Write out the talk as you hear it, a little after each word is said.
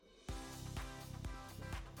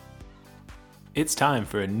It's time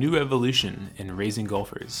for a new evolution in raising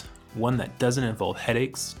golfers, one that doesn't involve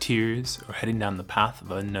headaches, tears, or heading down the path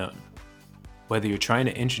of unknown. Whether you're trying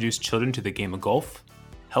to introduce children to the game of golf,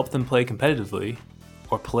 help them play competitively,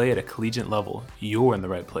 or play at a collegiate level, you're in the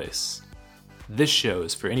right place. This show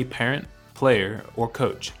is for any parent, player, or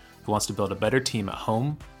coach who wants to build a better team at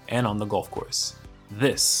home and on the golf course.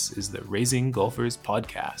 This is the Raising Golfers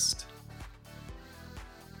Podcast.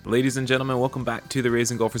 Ladies and gentlemen, welcome back to the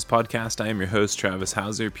Raising Golfers Podcast. I am your host, Travis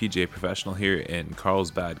Hauser, PGA professional here in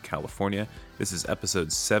Carlsbad, California. This is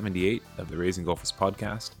episode 78 of the Raising Golfers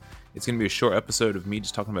Podcast. It's going to be a short episode of me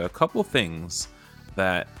just talking about a couple things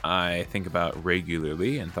that I think about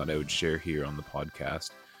regularly and thought I would share here on the podcast.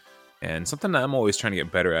 And something that I'm always trying to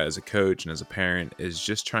get better at as a coach and as a parent is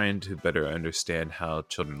just trying to better understand how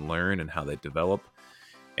children learn and how they develop.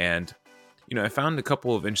 And I found a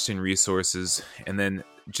couple of interesting resources, and then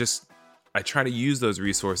I try to use those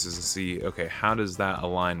resources to see, okay, how does that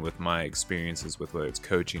align with my experiences with whether it's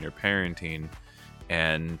coaching or parenting,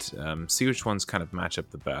 and see which ones kind of match up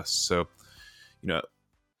the best. So,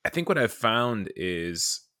 I think what I've found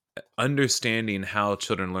is understanding how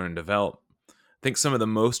children learn and develop. I think some of the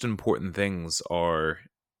most important things are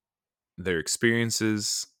their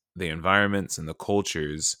experiences, the environments, and the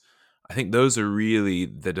cultures. I think those are really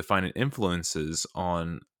the defining influences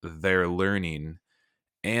on their learning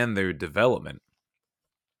and their development.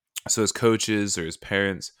 So as coaches or as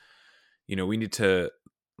parents, we need to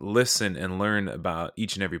listen and learn about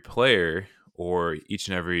each and every player or each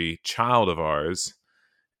and every child of ours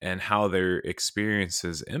and how their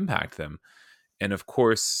experiences impact them. And of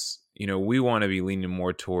course, we want to be leaning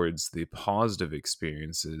more towards the positive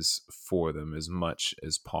experiences for them as much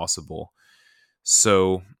as possible.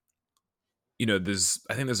 So,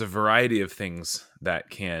 I think there's a variety of things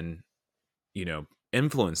that can,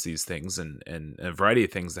 influence these things and a variety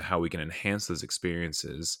of things to how we can enhance those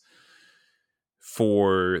experiences.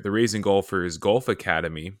 For the Raising Golfers Golf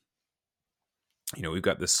Academy, we've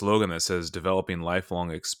got this slogan that says developing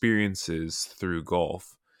lifelong experiences through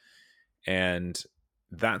golf. And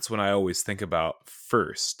that's what I always think about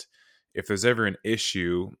first. If there's ever an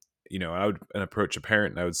issue, I would approach a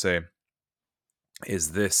parent and I would say,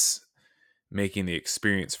 is this making the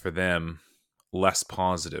experience for them less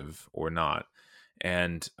positive or not?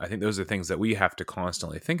 And I think those are things that we have to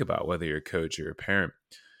constantly think about, whether you're a coach or a parent.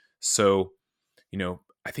 So,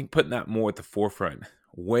 I think putting that more at the forefront,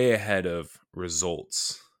 way ahead of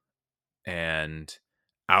results and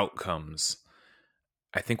outcomes,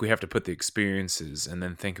 I think we have to put the experiences and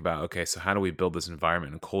then think about, okay, so how do we build this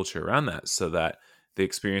environment and culture around that so that the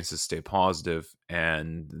experiences stay positive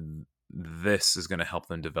and this is going to help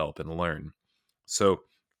them develop and learn. So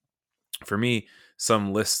for me,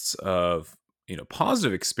 some lists of,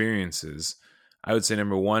 positive experiences, I would say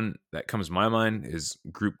number one that comes to my mind is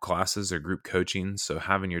group classes or group coaching. So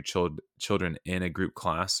having your children in a group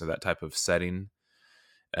class or that type of setting.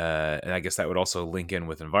 And I guess that would also link in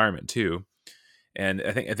with environment too. And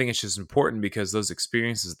I think it's just important because those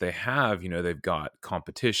experiences they have, they've got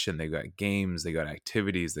competition, they've got games, they got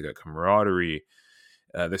activities, they got camaraderie.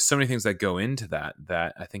 There's so many things that go into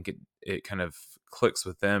that I think it kind of clicks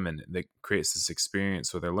with them, and it creates this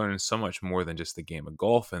experience where they're learning so much more than just the game of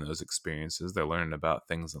golf and those experiences. They're learning about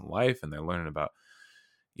things in life, and they're learning about,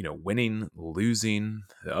 winning, losing,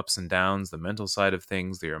 the ups and downs, the mental side of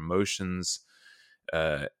things, their emotions,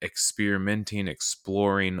 experimenting,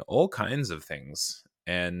 exploring, all kinds of things.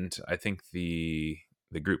 And I think the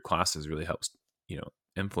group classes really helps,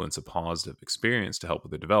 influence a positive experience to help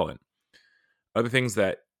with the development. Other things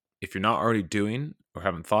that if you're not already doing or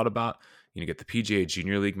haven't thought about, get the PGA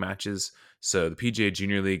Junior League matches. So the PGA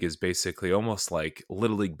Junior League is basically almost like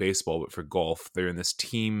Little League Baseball, but for golf. They're in this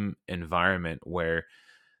team environment where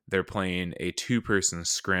they're playing a two-person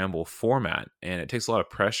scramble format, and it takes a lot of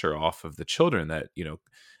pressure off of the children that,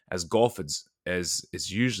 as golf is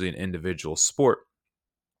usually an individual sport,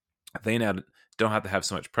 they now don't have to have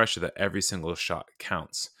so much pressure that every single shot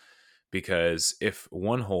counts. Because if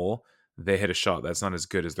one hole they hit a shot that's not as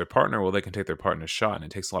good as their partner, well, they can take their partner's shot, and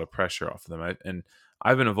it takes a lot of pressure off of them. And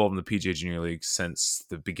I've been involved in the PGA Junior League since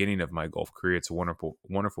the beginning of my golf career. It's a wonderful,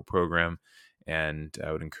 wonderful program, and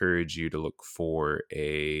I would encourage you to look for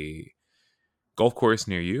a golf course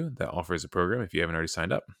near you that offers a program if you haven't already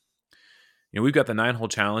signed up. We've got the 9-hole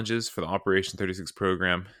challenges for the Operation 36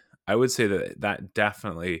 program. I would say that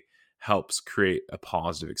definitely helps create a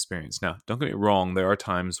positive experience. Now, don't get me wrong, there are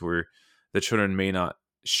times where the children may not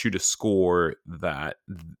shoot a score that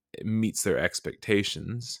meets their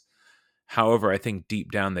expectations. However, I think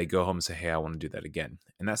deep down they go home and say, hey, I want to do that again.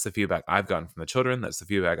 And that's the feedback I've gotten from the children. That's the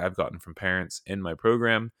feedback I've gotten from parents in my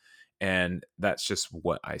program. And that's just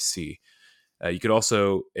what I see. You could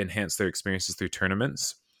also enhance their experiences through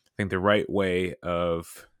tournaments. I think the right way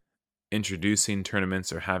of introducing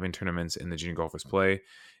tournaments or having tournaments in the Junior Golfers Play,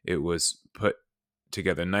 it was put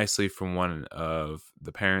together nicely from one of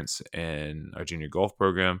the parents in our junior golf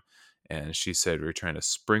program. And she said, we're trying to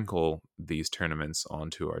sprinkle these tournaments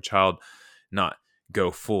onto our child, not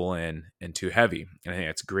go full in and too heavy. And I think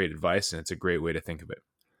that's great advice, and it's a great way to think of it.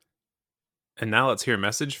 And now let's hear a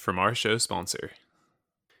message from our show sponsor.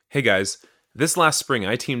 Hey guys, this last spring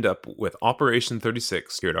I teamed up with Operation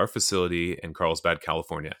 36 here at our facility in Carlsbad,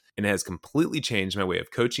 California, and it has completely changed my way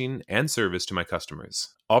of coaching and service to my customers.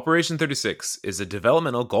 Operation 36 is a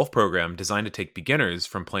developmental golf program designed to take beginners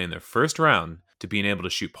from playing their first round to being able to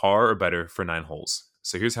shoot par or better for 9 holes.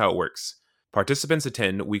 So here's how it works. Participants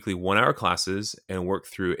attend weekly 1-hour classes and work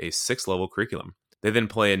through a 6-level curriculum. They then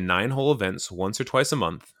play in 9-hole events once or twice a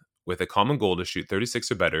month with a common goal to shoot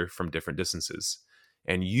 36 or better from different distances.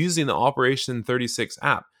 And using the Operation 36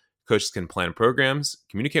 app, coaches can plan programs,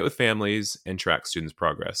 communicate with families, and track students'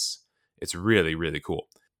 progress. It's really, really cool.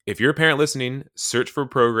 If you're a parent listening, search for a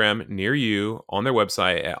program near you on their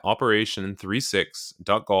website at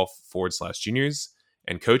operation36.golf/juniors.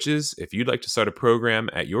 And coaches, if you'd like to start a program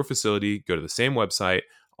at your facility, go to the same website,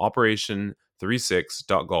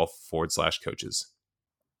 operation36.golf/coaches.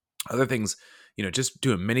 Other things, just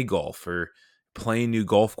doing mini golf or playing new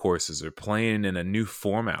golf courses or playing in a new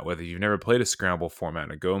format, whether you've never played a scramble format,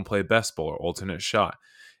 or go and play best ball or alternate shot.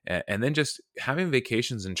 And then just having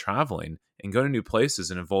vacations and traveling and going to new places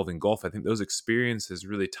and involving golf. I think those experiences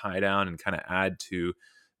really tie down and kind of add to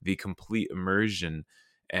the complete immersion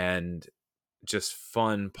and just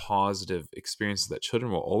fun, positive experiences that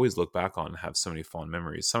children will always look back on and have so many fond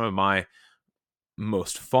memories. Some of my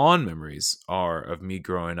most fond memories are of me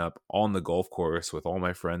growing up on the golf course with all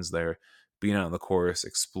my friends there, being out on the course,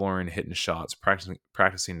 exploring, hitting shots,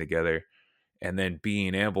 practicing together, and then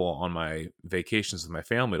being able on my vacations with my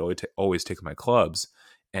family to always take my clubs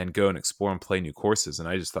and go and explore and play new courses. And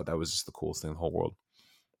I just thought that was just the coolest thing in the whole world.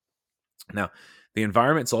 Now, the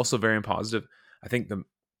environment's also very positive. I think the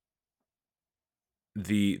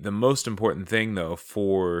most important thing though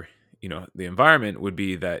for the environment would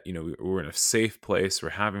be that we're in a safe place, we're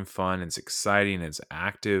having fun, it's exciting, it's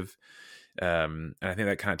active, and I think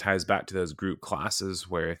that kind of ties back to those group classes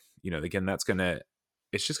where again it's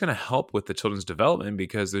just gonna help with the children's development,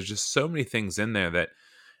 because there's just so many things in there that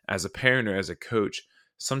as a parent or as a coach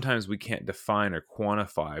sometimes we can't define or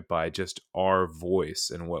quantify by just our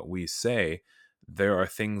voice and what we say. There are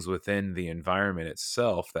things within the environment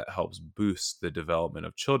itself that helps boost the development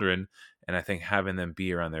of children. And I think having them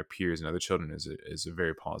be around their peers and other children is a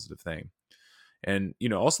very positive thing. And,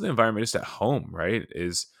 also the environment just at home, right?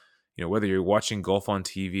 Is, whether you're watching golf on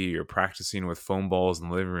TV or practicing with foam balls in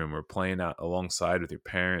the living room or playing out alongside with your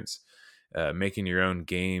parents, making your own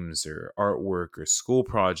games or artwork or school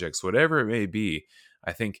projects, whatever it may be,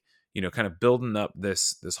 I think, kind of building up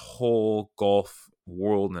this whole golf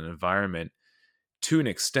world and environment to an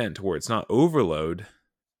extent where it's not overload,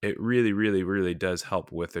 it really, really, really does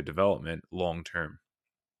help with their development long term.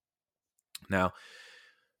 Now,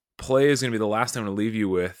 play is going to be the last thing I'm going to leave you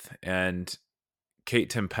with. And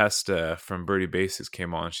Kate Tempesta from Birdie Basics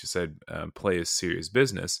came on. She said, play is serious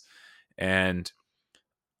business. And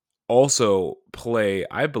also play,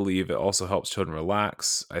 I believe it also helps children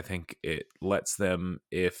relax. I think it lets them,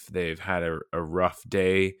 if they've had a rough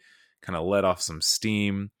day, kind of let off some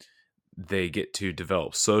steam. They get to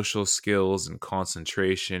develop social skills and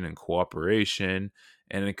concentration and cooperation,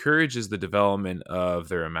 and encourages the development of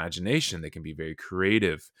their imagination. They can be very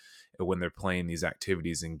creative when they're playing these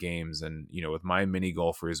activities and games. And, with my mini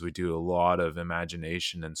golfers, we do a lot of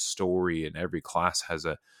imagination and story, and every class has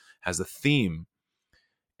a theme.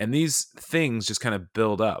 And these things just kind of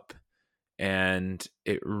build up, and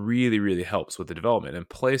it really, really helps with the development. And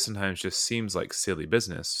play sometimes just seems like silly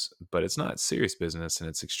business, but it's not. It's serious business, and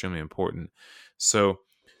it's extremely important. So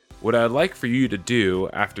what I'd like for you to do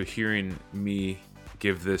after hearing me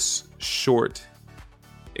give this short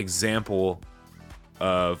example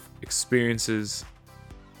of experiences,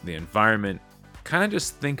 the environment, kind of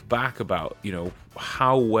just think back about,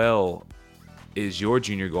 how well is your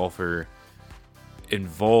junior golfer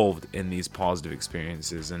involved in these positive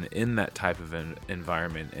experiences and in that type of an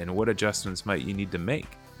environment, and what adjustments might you need to make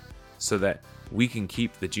so that we can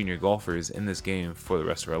keep the junior golfers in this game for the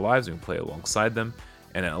rest of our lives. We can play alongside them,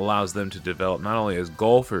 and it allows them to develop not only as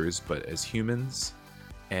golfers but as humans.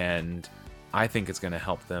 And I think it's going to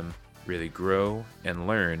help them really grow and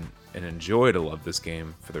learn and enjoy to love this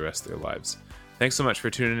game for the rest of their lives. Thanks so much for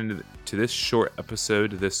tuning in to this short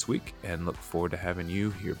episode this week, and look forward to having you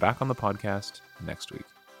here back on the podcast next week.